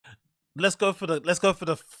let's go for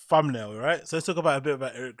the thumbnail, right? So let's talk about a bit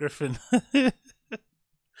about Eric Griffin.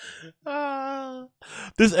 Ah,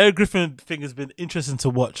 this Eric Griffin thing has been interesting to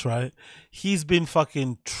watch, right? He's been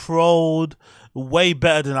fucking trolled way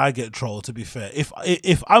better than I get trolled. To be fair,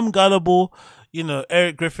 if I'm gullible,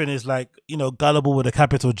 Eric Griffin is like gullible with a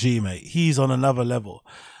capital G, mate. He's on another level.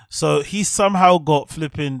 So he somehow got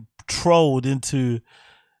flipping trolled into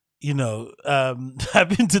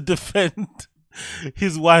having to defend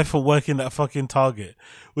his wife for working at fucking Target,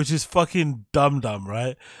 which is fucking dumb,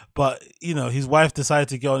 right? But his wife decided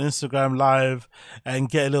to go on Instagram Live and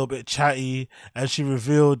get a little bit chatty, and she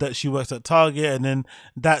revealed that she works at Target, and then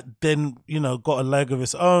got a leg of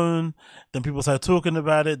its own. Then people started talking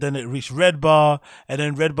about it. Then it reached Red Bar, and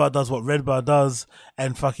then Red Bar does what Red Bar does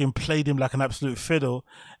and fucking played him like an absolute fiddle.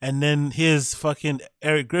 And then here's fucking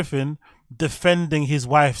Eric Griffin defending his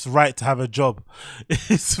wife's right to have a job.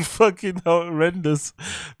 It's fucking horrendous,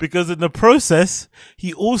 because in the process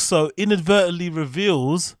he also inadvertently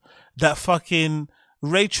reveals that fucking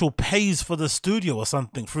Rachel pays for the studio or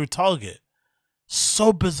something through Target.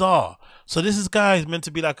 So bizarre. So this guy is meant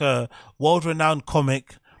to be like a world-renowned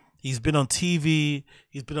comic. He's been on TV.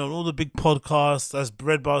 He's been on all the big podcasts. As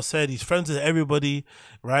Red Bar said, he's friends with everybody,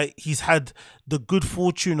 right? He's had the good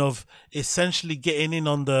fortune of essentially getting in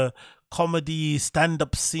on the comedy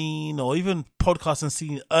stand-up scene or even podcasting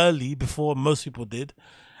scene early before most people did,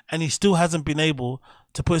 and he still hasn't been able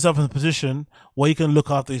to put himself in a position where he can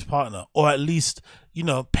look after his partner, or at least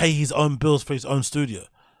pay his own bills for his own studio.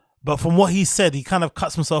 But from what he said, he kind of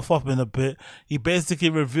cuts himself off in a bit. He basically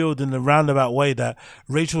revealed in a roundabout way that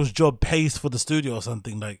Rachel's job pays for the studio or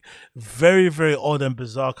something. Like, very, very odd and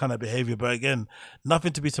bizarre kind of behavior. But again,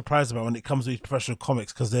 nothing to be surprised about when it comes to these professional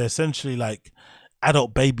comics, because they're essentially like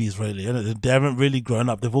adult babies, really. They haven't really grown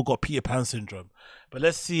up. They've all got Peter Pan syndrome. But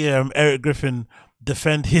let's see Eric Griffin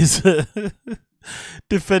defend his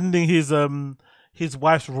defending his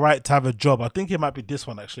wife's right to have a job. I think it might be this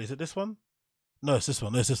one, actually. Is it this one? No, it's this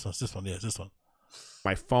one. No, it's this one. It's this one. Yeah, it's this one.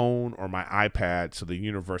 My phone or my iPad, so the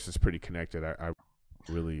universe is pretty connected. I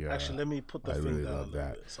really actually, let me put the thing really down love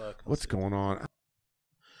that. So what's going on?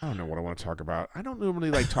 I don't know what I want to talk about. I don't normally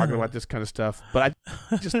like talking about this kind of stuff, but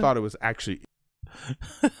I just thought it was actually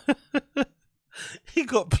he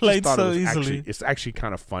got played so easily. It's actually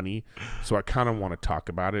kind of funny, so I kind of want to talk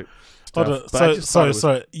about it. Hold on.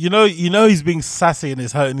 Sorry. You know he's being sassy and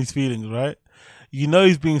it's hurting his feelings, right?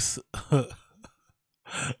 He's being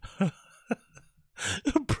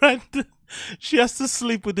Brandon, she has to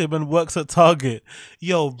sleep with him and works at Target.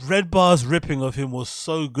 Yo, Red Bar's ripping of him was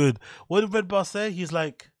so good. What did Red Bar say? He was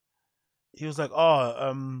like,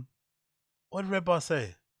 oh, what did Red Bar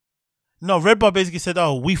say? No, Red Bar basically said,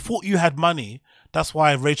 oh, we thought you had money. That's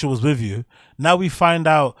why Rachel was with you. Now we find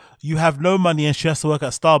out you have no money and she has to work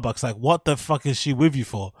at Starbucks. Like, what the fuck is she with you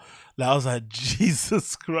for? Like, I was like,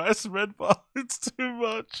 Jesus Christ, Red Bar, it's too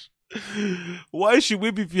much. Why is she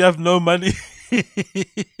with you if you have no money?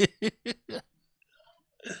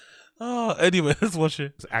 Oh, anyway, let's watch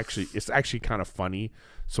it. It's actually kind of funny,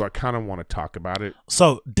 so I kind of want to talk about it.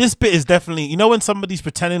 So this bit is definitely, when somebody's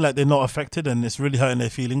pretending like they're not affected and it's really hurting their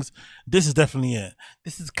feelings, this is definitely it.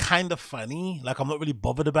 This is kind of funny. Like, I'm not really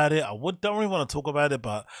bothered about it. Don't really want to talk about it,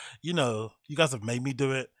 but you guys have made me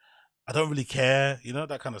do it. I don't really care,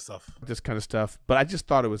 that kind of stuff. This kind of stuff. But I just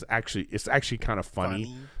thought it's actually kind of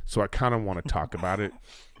funny. So I kind of want to talk about it.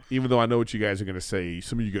 Even though I know what you guys are going to say.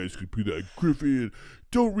 Some of you guys could be like, Griffin,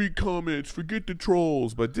 don't read comments, forget the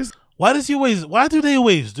trolls. But this... Why do they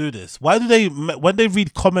always do this? Why do they, when they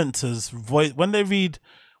read commenters' voice, when they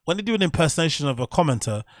do an impersonation of a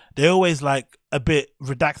commenter, they're always like a bit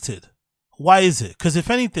redacted? Why is it? Because if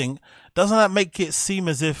anything, doesn't that make it seem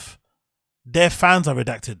as if their fans are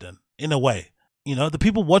redacted then? In a way, the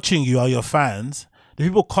people watching you are your fans. The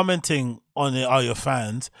people commenting on it are your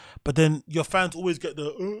fans. But then your fans always get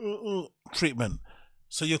the treatment.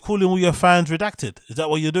 So you're calling all your fans redacted. Is that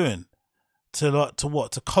what you're doing? To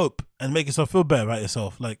what? To cope and make yourself feel better about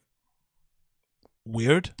yourself? Like,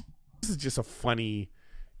 weird. This is just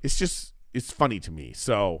it's funny to me.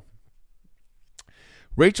 So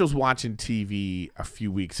Rachel's watching TV a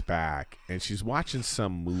few weeks back, and she's watching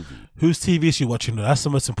some movie. Whose TV is she watching? That's the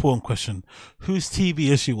most important question. Whose TV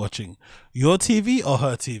is she watching? Your TV or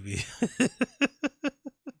her TV?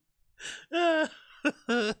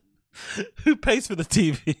 Who pays for the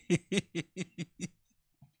TV?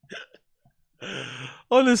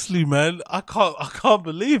 Honestly, man, I can't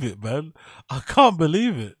believe it, man. I can't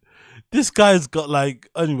believe it. This guy's got like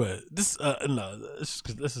anyway. This no, let's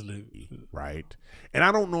just leave. Right. And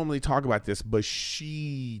I don't normally talk about this, but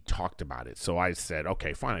she talked about it. So I said,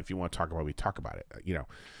 okay, fine. If you want to talk about it, we talk about it. You know.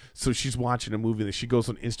 So she's watching a movie that she goes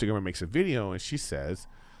on Instagram and makes a video, and she says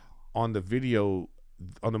on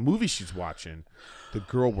the movie she's watching, the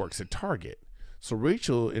girl works at Target. So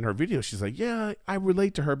Rachel in her video, she's like, yeah, I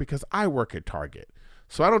relate to her because I work at Target.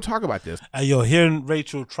 So I don't talk about this. And you're hearing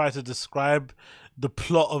Rachel try to describe the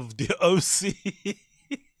plot of the OC.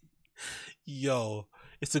 Yo,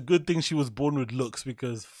 it's a good thing she was born with looks,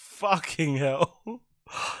 because fucking hell.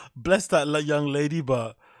 Bless that young lady,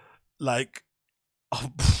 but like,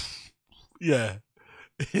 yeah,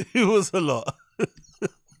 it was a lot.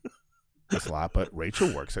 That's a lot, but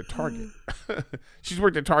Rachel works at Target. She's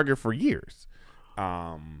worked at Target for years.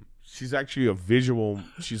 She's actually the visual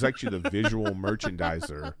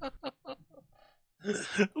merchandiser.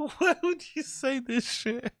 Why would you say this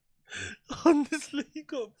shit? Honestly, he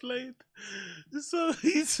got played so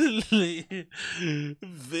easily.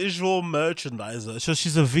 Visual merchandiser. So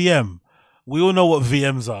she's a VM. We all know what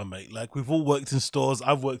VMs are, mate. Like, we've all worked in stores.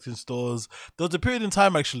 I've worked in stores. There was a period in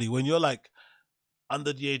time, actually, when you're like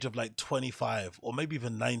under the age of like 25 or maybe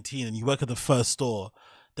even 19 and you work at the first store.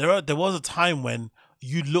 There was a time when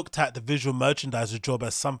you looked at the visual merchandiser job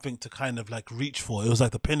as something to kind of like reach for. It was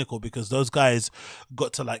like the pinnacle, because those guys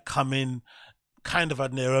got to like come in kind of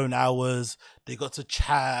at their own hours. They got to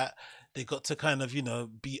chat. They got to kind of, you know,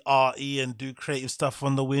 be RE and do creative stuff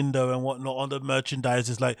on the window and whatnot on the merchandise.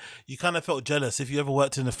 It's like, you kind of felt jealous. If you ever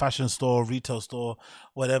worked in a fashion store, retail store,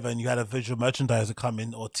 whatever, and you had a visual merchandiser come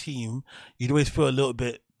in or team, you'd always feel a little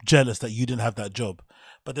bit jealous that you didn't have that job.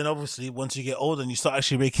 But then obviously once you get older and you start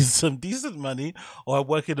actually making some decent money or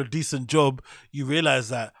working a decent job, you realize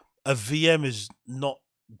that a VM is not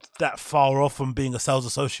that far off from being a sales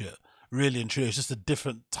associate. Really and truly, it's just a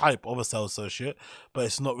different type of a sales associate, but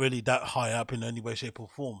it's not really that high up in any way, shape, or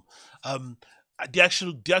form. The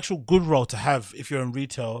actual good role to have if you're in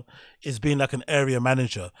retail is being like an area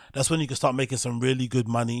manager. That's when you can start making some really good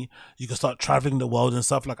money. You can start traveling the world and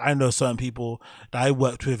stuff. Like, I know certain people that I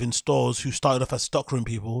worked with in stores who started off as stockroom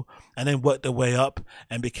people and then worked their way up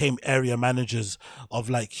and became area managers of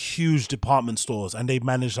like huge department stores. And they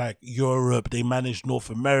manage like Europe, they manage North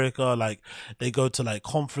America. Like, they go to like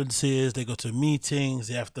conferences, they go to meetings,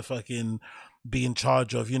 they have to fucking be in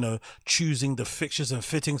charge of, you know, choosing the fixtures and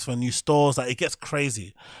fittings for new stores. Like, it gets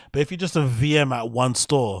crazy. But if you're just a VM at one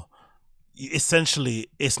store,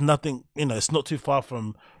 essentially it's nothing, you know, it's not too far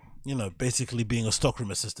from, you know, basically being a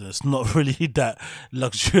stockroom assistant. It's not really that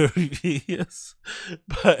luxurious.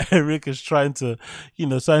 But Erik is trying to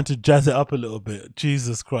jazz it up a little bit.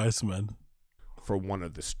 Jesus Christ, man. For one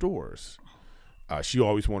of the stores, she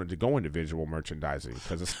always wanted to go into visual merchandising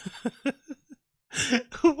because it's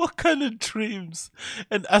what kind of dreams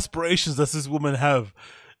and aspirations does this woman have?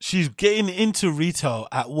 She's getting into retail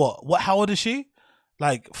at what? How old is she?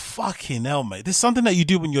 Like, fucking hell, mate. This is something that you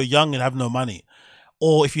do when you're young and have no money,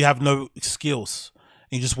 or if you have no skills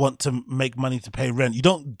and you just want to make money to pay rent. You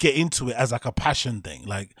don't get into it as like a passion thing.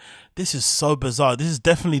 Like, this is so bizarre. This is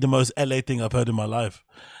definitely the most LA thing I've heard in my life.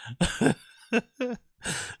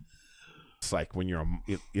 It's like when you're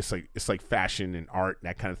it's like fashion and art,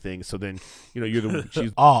 that kind of thing. So then, you know,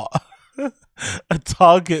 she's art. A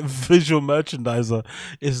Target visual merchandiser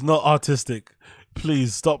is not artistic.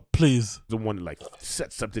 Please stop, please. The one that like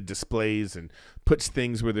sets up the displays and puts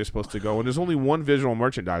things where they're supposed to go. And there's only one visual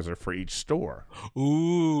merchandiser for each store.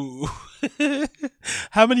 Ooh.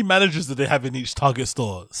 How many managers do they have in each Target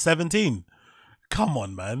store? 17. Come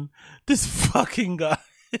on, man. This fucking guy.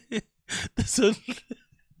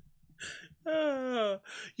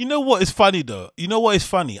 You know what is funny though?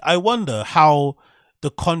 I wonder how the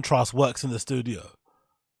contrast works in the studio.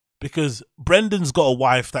 Because Brendan's got a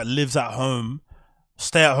wife that lives at home,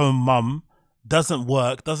 stay-at-home mum, doesn't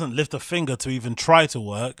work, doesn't lift a finger to even try to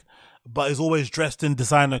work, but is always dressed in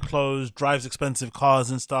designer clothes, drives expensive cars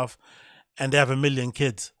and stuff, and they have 1 million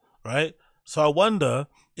kids, right? So I wonder,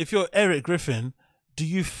 if you're Erik Griffin, do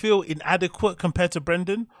you feel inadequate compared to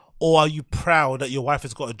Brendan, or are you proud that your wife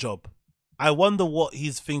has got a job? I wonder what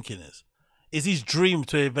his thinking is. Is his dream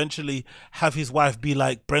to eventually have his wife be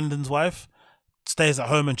like Brendan's wife? Stays at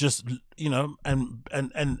home and just, you know, and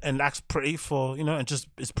acts pretty for, you know, and just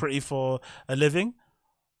is pretty for a living?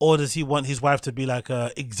 Or does he want his wife to be like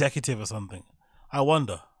a executive or something? I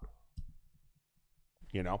wonder.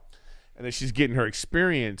 You know, and then she's getting her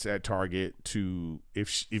experience at Target to,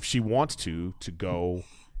 if she wants to go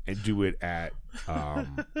and do it at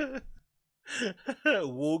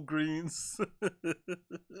Walgreens.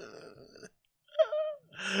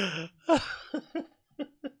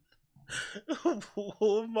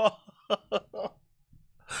 Oh my.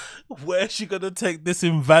 Where's she gonna take this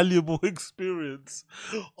invaluable experience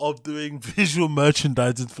of doing visual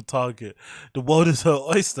merchandising for Target? The world is her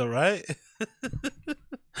oyster, right?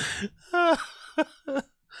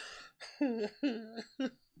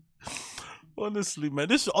 Honestly, man,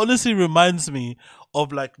 this honestly reminds me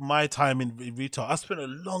of like my time in retail. I spent a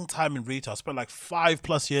long time in retail. I spent like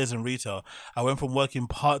 5+ years in retail. I went from working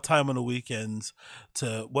part-time on the weekends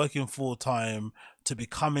to working full-time to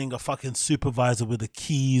becoming a fucking supervisor with the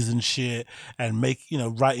keys and shit, and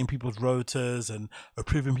writing people's rotas and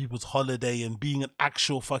approving people's holiday and being an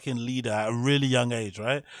actual fucking leader at a really young age,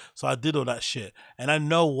 right? So I did all that shit, and I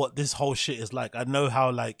know what this whole shit is like. I know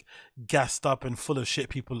how like gassed up and full of shit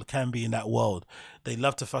people can be in that world. They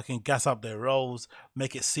love to fucking gas up their roles,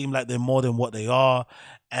 make it seem like they're more than what they are,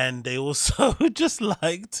 and they also just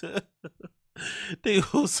like to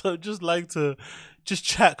just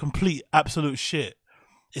chat complete absolute shit.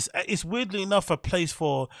 It's weirdly enough a place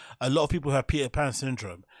for a lot of people who have Peter Pan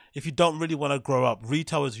syndrome. If you don't really want to grow up,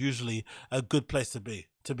 retail is usually a good place to be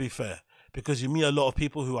fair, because you meet a lot of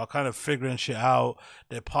people who are kind of figuring shit out.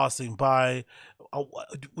 They're passing by.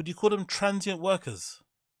 Would you call them transient workers?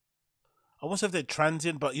 I won't say if they're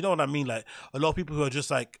transient, but you know what I mean? Like a lot of people who are just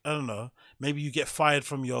like, I don't know, maybe you get fired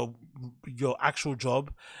from your actual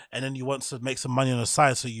job and then you want to make some money on the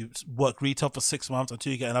side. So you work retail for 6 months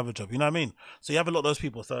until you get another job. You know what I mean? So you have a lot of those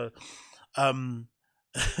people. So,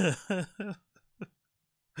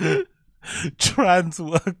 trans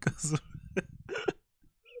workers.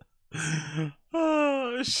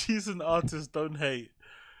 Oh, she's an artist. Don't hate.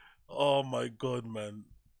 Oh my God, man.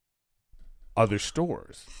 Other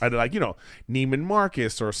stores, either like Neiman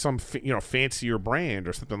Marcus or some fancier brand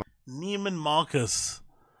or something like Neiman Marcus.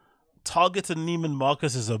 Target and Neiman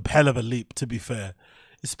Marcus is a hell of a leap, to be fair,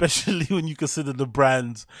 especially when you consider the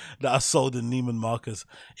brands that are sold in Neiman Marcus.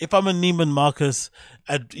 If I'm a Neiman Marcus,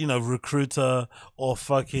 recruiter or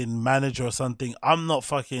fucking manager or something, I'm not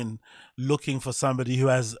fucking looking for somebody who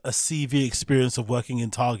has a CV experience of working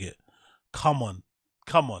in Target. Come on,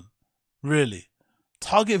 really.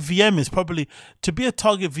 Target VM is probably, to be a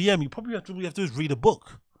Target VM, you probably have to do is read a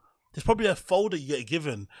book. There's probably a folder you get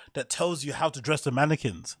given that tells you how to dress the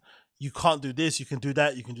mannequins. You can't do this, you can do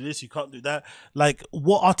that, you can do this, you can't do that. Like,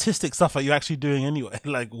 what artistic stuff are you actually doing anyway?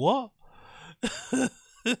 Like, what?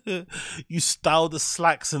 You style the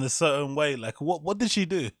slacks in a certain way. Like, what did she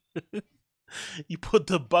do? You put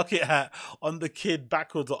the bucket hat on the kid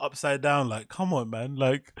backwards or upside down. Like, come on, man.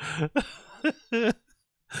 Like...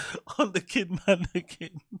 on the kid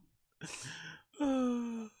mannequin.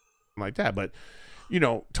 like that. But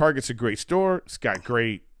Target's a great store. It's got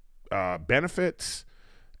great benefits,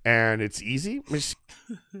 and it's easy.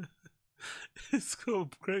 It's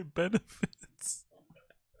got great benefits.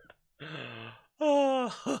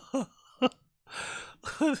 Oh.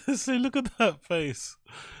 Honestly, look at that face.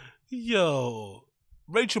 Yo,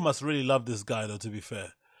 Rachel must really love this guy, though, to be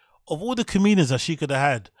fair. Of all the comedians that she could have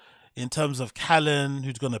had, in terms of Callan,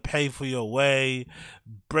 who's going to pay for your way,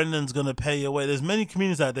 Brendan's going to pay your way. There's many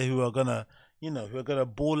comedians out there who are going to, who are going to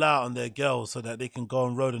ball out on their girls so that they can go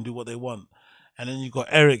on road and do what they want. And then you got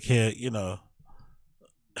Erik here,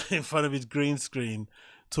 in front of his green screen,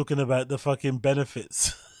 talking about the fucking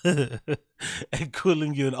benefits and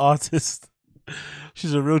calling you an artist.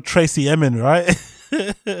 She's a real Tracy Emin, right?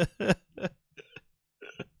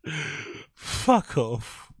 Fuck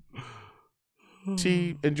off.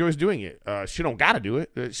 She enjoys doing it. She don't gotta do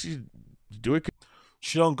it. She do it.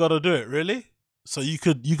 She don't gotta do it, really? So you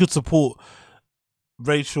could support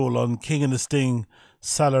Rachel on King and the Sting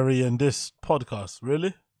salary and this podcast,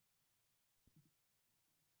 really?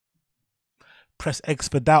 Press X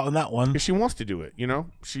for doubt on that one. If she wants to do it,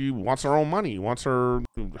 she wants her own money, wants her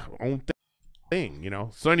own thing,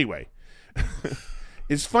 So anyway,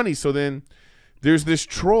 it's funny. So then there's this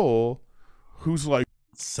troll who's like,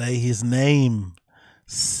 say his name.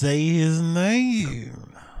 Say his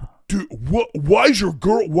name. Dude, why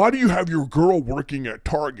do you have your girl working at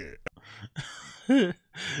Target?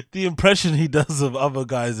 The impression he does of other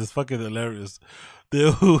guys is fucking hilarious. They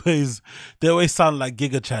always sound like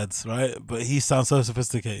Giga Chads, right? But he sounds so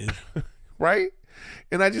sophisticated. Right?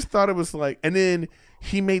 And I just thought it was like, and then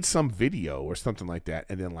he made some video or something like that,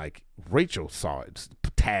 and then like Rachel saw it,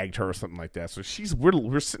 tagged her or something like that. So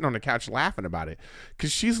we're sitting on the couch laughing about it,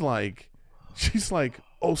 because she's like,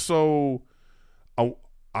 oh, so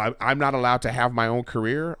I'm not allowed to have my own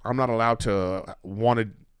career. I'm not allowed to want to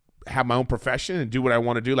have my own profession and do what I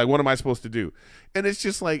want to do. Like, what am I supposed to do? And it's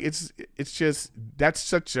just like, it's just, that's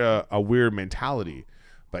such a weird mentality,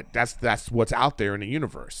 but that's what's out there in the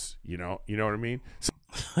universe. You know what I mean? So,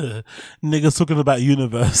 Niggas talking about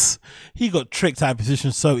universe. He got tricked out of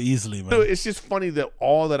position so easily, man. It's just funny that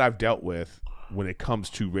all that I've dealt with when it comes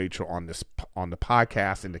to Rachel on the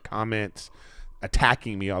podcast, in the comments,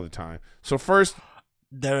 attacking me all the time. So first,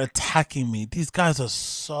 they're attacking me. These guys are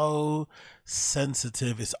so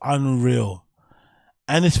sensitive. It's unreal.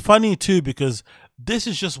 And it's funny too, because this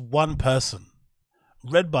is just one person.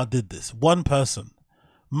 Red Bar did this. One person.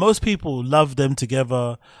 Most people love them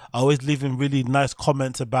together, always leaving really nice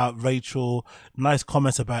comments about Rachel, nice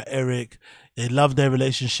comments about Erik. They love their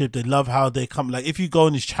relationship. They love how they come. Like, if you go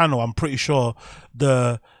on his channel, I'm pretty sure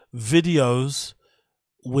the videos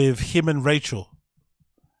with him and Rachel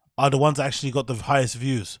are the ones that actually got the highest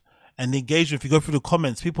views. And the engagement, if you go through the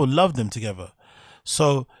comments, people love them together.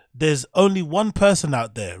 So there's only one person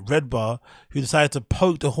out there, Red Bar, who decided to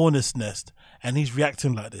poke the hornet's nest, and he's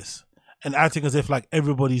reacting like this. And acting as if like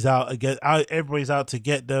everybody's out to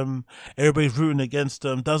get them, everybody's rooting against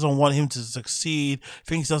them, doesn't want him to succeed,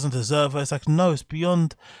 thinks he doesn't deserve her. It's like, no, it's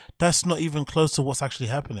beyond. That's not even close to what's actually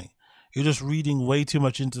happening. You're just reading way too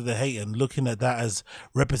much into the hate and looking at that as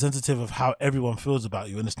representative of how everyone feels about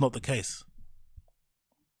you, and it's not the case.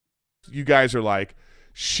 You guys are like,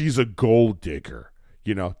 she's a gold digger.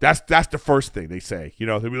 You know, that's the first thing they say. You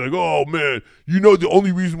know, they'll be like, oh man, you know the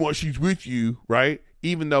only reason why she's with you, right?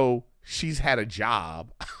 Even though she's had a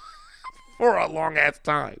job for a long ass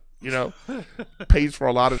time, you know, pays for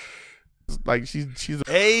a lot of, like she's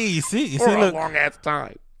a long ass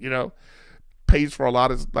time, you know, pays for a lot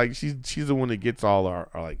of, like she's the one that gets all our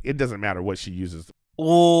like, it doesn't matter what she uses.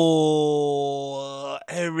 Oh,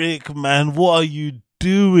 Erik, man, what are you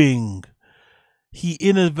doing? He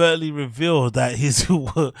inadvertently revealed that his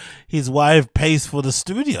wife pays for the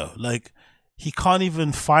studio. Like, he can't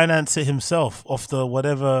even finance it himself off the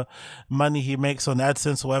whatever money he makes on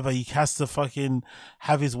AdSense or whatever. He has to fucking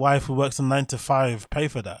have his wife, who works a 9 to 5, pay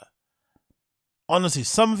for that. Honestly,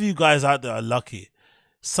 some of you guys out there are lucky.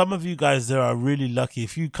 Some of you guys there are really lucky.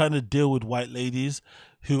 If you kind of deal with white ladies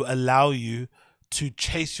who allow you to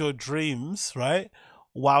chase your dreams, right,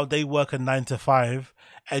 while they work a 9 to 5,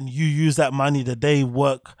 and you use that money that they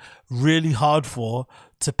work really hard for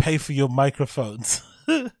to pay for your microphones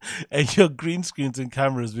and your green screens and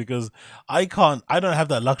cameras, because I don't have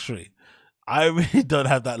that luxury. I really don't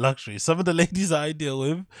have that luxury. Some of the ladies I deal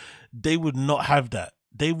with, they would not have that.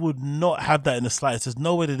 They would not have that in the slightest. There's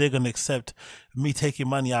no way that they're going to accept me taking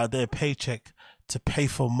money out of their paycheck to pay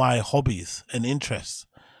for my hobbies and interests.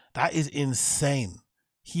 That is insane.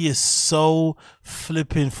 He is so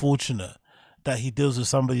flipping fortunate that he deals with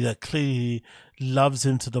somebody that clearly loves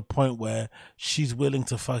him to the point where she's willing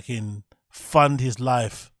to fucking fund his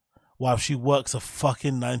life while she works a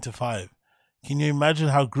fucking 9 to 5. Can you imagine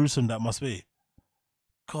how gruesome that must be?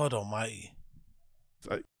 God almighty.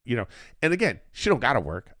 You know, and again, she don't gotta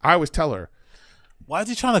work. I always tell her, why is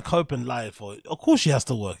he trying to cope and lie for it? Of course she has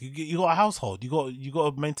to work. You got a household. You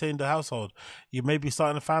got to maintain the household. You may be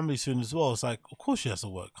starting a family soon as well. It's like, of course she has to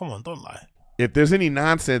work. Come on, don't lie. If there's any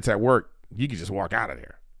nonsense at work, you can just walk out of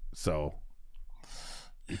there. So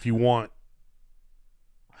if you want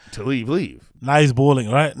to leave, leave. Now he's balling,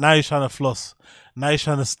 right? Now he's trying to floss. Now he's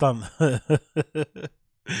trying to stunt.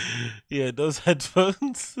 Yeah, those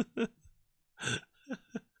headphones.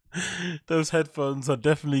 Those headphones are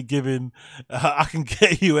definitely giving, I can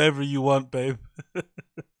get you wherever you want, babe.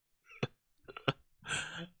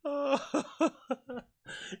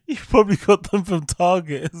 You probably got them from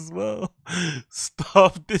Target as well.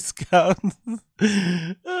 Staff discounts.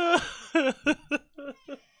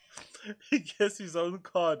 He gets his own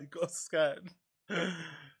card. He got scanned.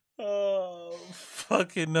 Oh,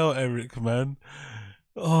 fucking no, Erik, man.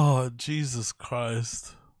 Oh, Jesus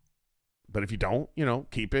Christ. But if you don't, you know,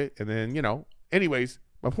 keep it. And then, you know, anyways,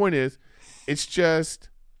 my point is, it's just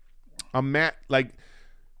like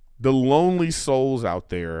the lonely souls out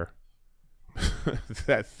there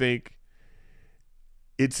that think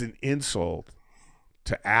it's an insult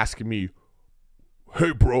to ask me,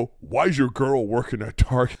 hey, bro, why's your girl working at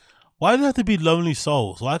Target? Why do they have to be lonely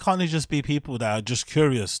souls? Why can't they just be people that are just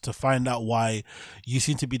curious to find out why you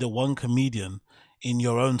seem to be the one comedian in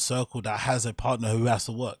your own circle that has a partner who has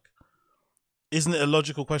to work? Isn't it a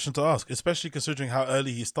logical question to ask, especially considering how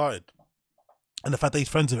early he started and the fact that he's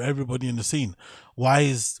friends with everybody in the scene? Why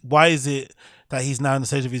is it that he's now in the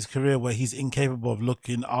stage of his career where he's incapable of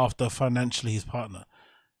looking after financially his partner?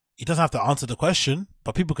 He doesn't have to answer the question,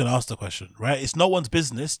 but people can ask the question, right? It's no one's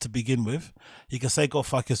business to begin with. You can say, go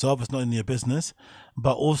fuck yourself. It's not in your business.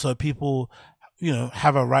 But also people, you know,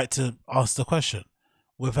 have a right to ask the question.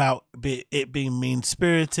 without it being mean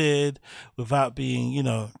spirited, without being, you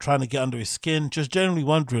know, trying to get under his skin. Just generally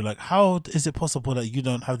wondering, like, how is it possible that you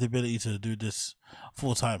don't have the ability to do this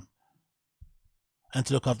full time and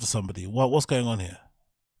to look after somebody? What's going on here?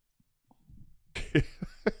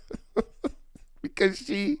 Because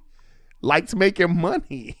she likes making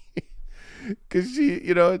money. Because she,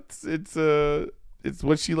 you know, it's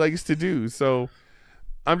what she likes to do. So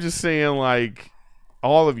I'm just saying, like,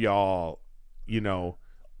 all of y'all, you know,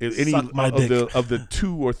 any of the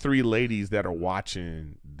 2 or 3 ladies that are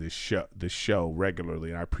watching this show regularly,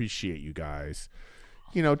 and I appreciate you guys.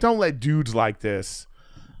 You know, don't let dudes like this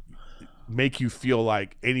make you feel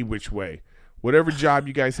like any which way. Whatever job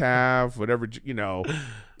you guys have, whatever, you know,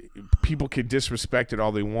 people can disrespect it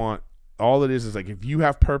all they want. All it is like, if you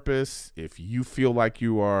have purpose, if you feel like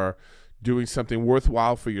you are doing something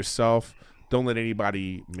worthwhile for yourself, don't let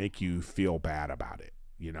anybody make you feel bad about it,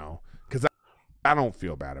 you know, because I don't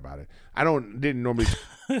feel bad about it. Didn't normally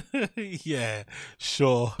yeah,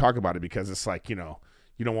 sure, talk about it, because it's like, you know,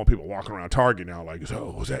 you don't want people walking around Target now like,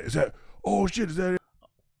 oh, is that oh shit, is that it?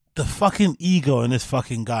 The fucking ego in this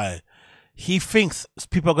fucking guy. He thinks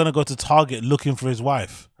people are going to go to Target looking for his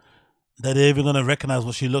wife, that they're even going to recognize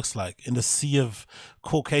what she looks like. In the sea of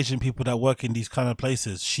Caucasian people that work in these kind of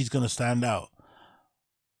places, she's going to stand out.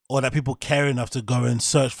 Or that people care enough to go and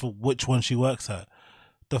search for which one she works at.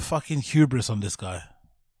 The fucking hubris on this guy.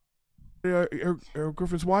 Erik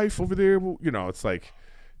Griffin's wife over there, you know, it's like,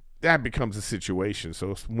 that becomes a situation.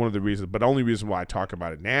 So it's one of the reasons, but the only reason why I talk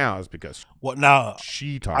about it now is because what now?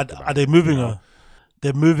 She talked about it. Are they moving her?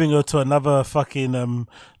 They're moving her to another fucking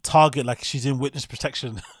Target, like she's in witness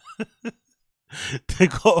protection. They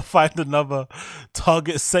got to find another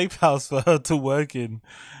Target safe house for her to work in.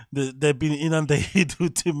 They've been inundated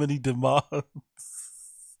with too many demands.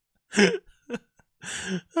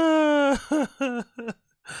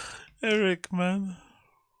 Erik, man.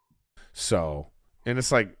 So, and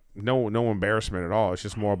it's like no embarrassment at all. It's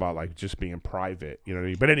just more about like just being private, you know what I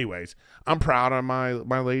mean? But anyways, I'm proud of my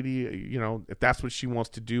lady. You know, if that's what she wants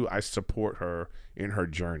to do, I support her in her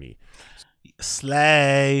journey.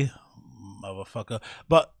 Slay, motherfucker.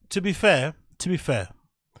 But to be fair,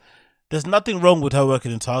 there's nothing wrong with her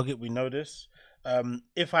working in Target. We know this.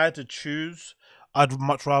 If I had to choose, I'd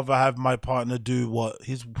much rather have my partner do what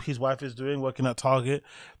his wife is doing, working at Target,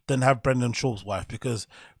 than have Brendan Shaw's wife, because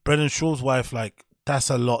Brendan Shaw's wife, like,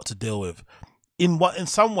 that's a lot to deal with. In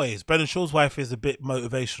some ways, Brendan Shaw's wife is a bit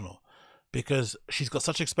motivational, because she's got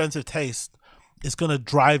such expensive taste. It's gonna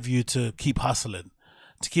drive you to keep hustling,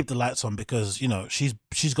 to keep the lights on, because, you know, she's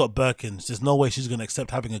got Birkins. There's no way she's gonna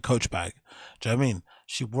accept having a Coach bag. Do you know what I mean?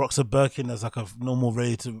 She rocks a Birkin as like a normal,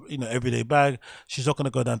 ready to, you know, everyday bag. She's not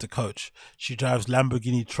gonna go down to Coach. She drives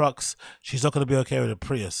Lamborghini trucks. She's not gonna be okay with a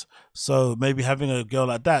Prius. So maybe having a girl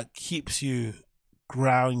like that keeps you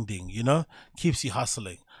grounding, you know, keeps you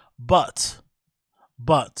hustling. But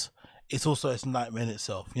it's also its nightmare in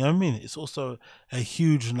itself. You know what I mean? It's also a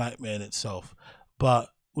huge nightmare in itself. But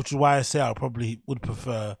which is why I say I probably would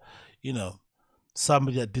prefer, you know,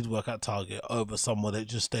 somebody that did work at Target over someone that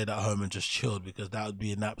just stayed at home and just chilled, because that would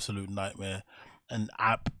be an absolute nightmare. An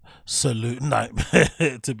absolute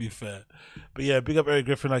nightmare, to be fair. But yeah, big up Erik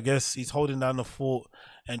Griffin, I guess. He's holding down the fort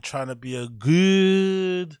and trying to be a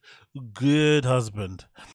good husband.